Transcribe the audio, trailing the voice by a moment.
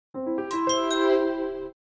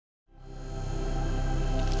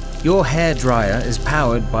Your hair dryer is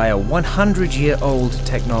powered by a 100-year-old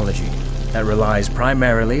technology that relies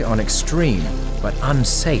primarily on extreme but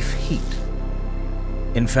unsafe heat.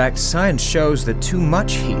 In fact, science shows that too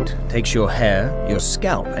much heat takes your hair, your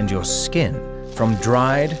scalp, and your skin from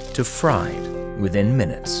dried to fried within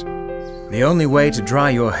minutes. The only way to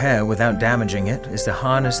dry your hair without damaging it is to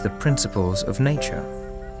harness the principles of nature.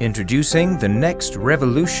 Introducing the next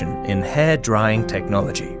revolution in hair drying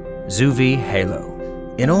technology, Zuvi Halo.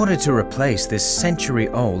 In order to replace this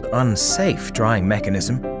century-old unsafe drying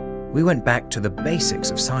mechanism, we went back to the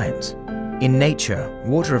basics of science. In nature,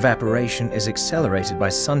 water evaporation is accelerated by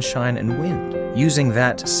sunshine and wind. Using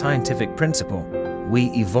that scientific principle,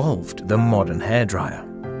 we evolved the modern hairdryer.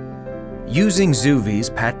 Using Zuvi's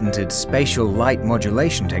patented spatial light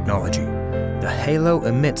modulation technology, the Halo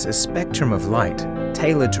emits a spectrum of light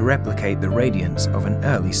tailored to replicate the radiance of an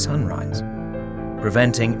early sunrise,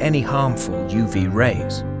 preventing any harmful UV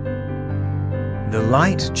rays. The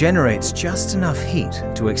light generates just enough heat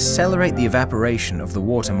to accelerate the evaporation of the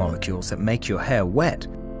water molecules that make your hair wet,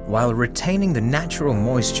 while retaining the natural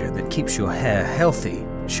moisture that keeps your hair healthy,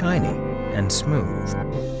 shiny, and smooth.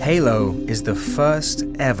 Halo is the first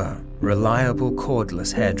ever reliable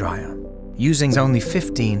cordless hairdryer, using only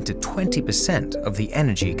 15 to 20% of the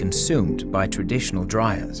energy consumed by traditional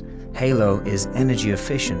dryers. Halo is energy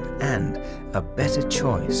efficient and a better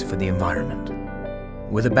choice for the environment.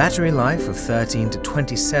 With a battery life of 13 to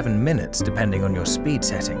 27 minutes depending on your speed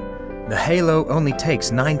setting, the Halo only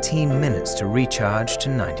takes 19 minutes to recharge to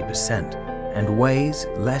 90% and weighs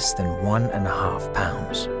less than 1.5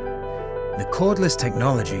 pounds. The cordless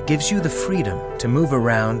technology gives you the freedom to move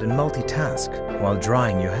around and multitask while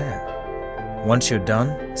drying your hair. Once you're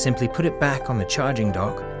done, simply put it back on the charging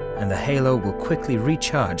dock and the Halo will quickly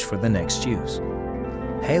recharge for the next use.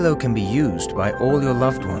 Halo can be used by all your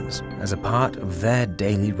loved ones as a part of their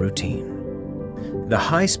daily routine. The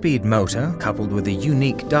high-speed motor, coupled with a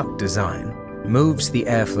unique duct design, moves the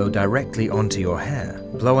airflow directly onto your hair,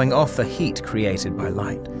 blowing off the heat created by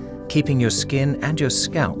light, keeping your skin and your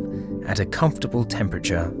scalp at a comfortable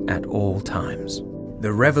temperature at all times.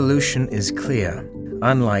 The revolution is clear.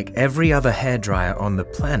 Unlike every other hairdryer on the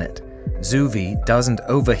planet, Zuvi doesn't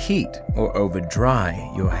overheat or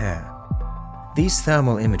overdry your hair. These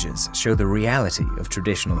thermal images show the reality of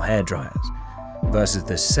traditional hairdryers versus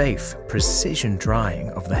the safe, precision drying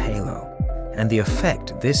of the Halo and the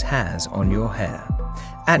effect this has on your hair.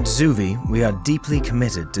 At Zuvi, we are deeply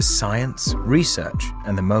committed to science, research,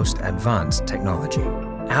 and the most advanced technology.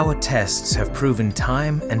 Our tests have proven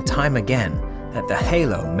time and time again that the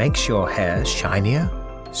Halo makes your hair shinier,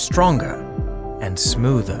 stronger, and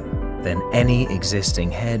smoother than any existing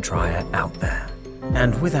hairdryer out there,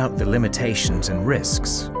 and without the limitations and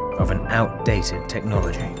risks of an outdated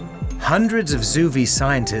technology. Hundreds of Zuvi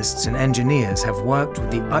scientists and engineers have worked with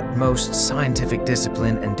the utmost scientific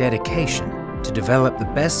discipline and dedication to develop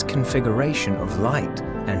the best configuration of light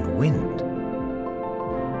and wind.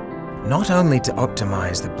 Not only to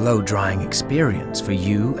optimize the blow-drying experience for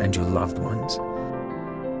you and your loved ones,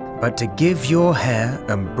 but to give your hair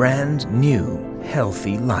a brand new,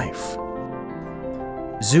 healthy life.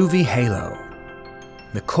 Zuvi Halo.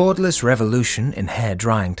 The cordless revolution in hair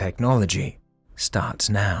drying technology starts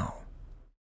now.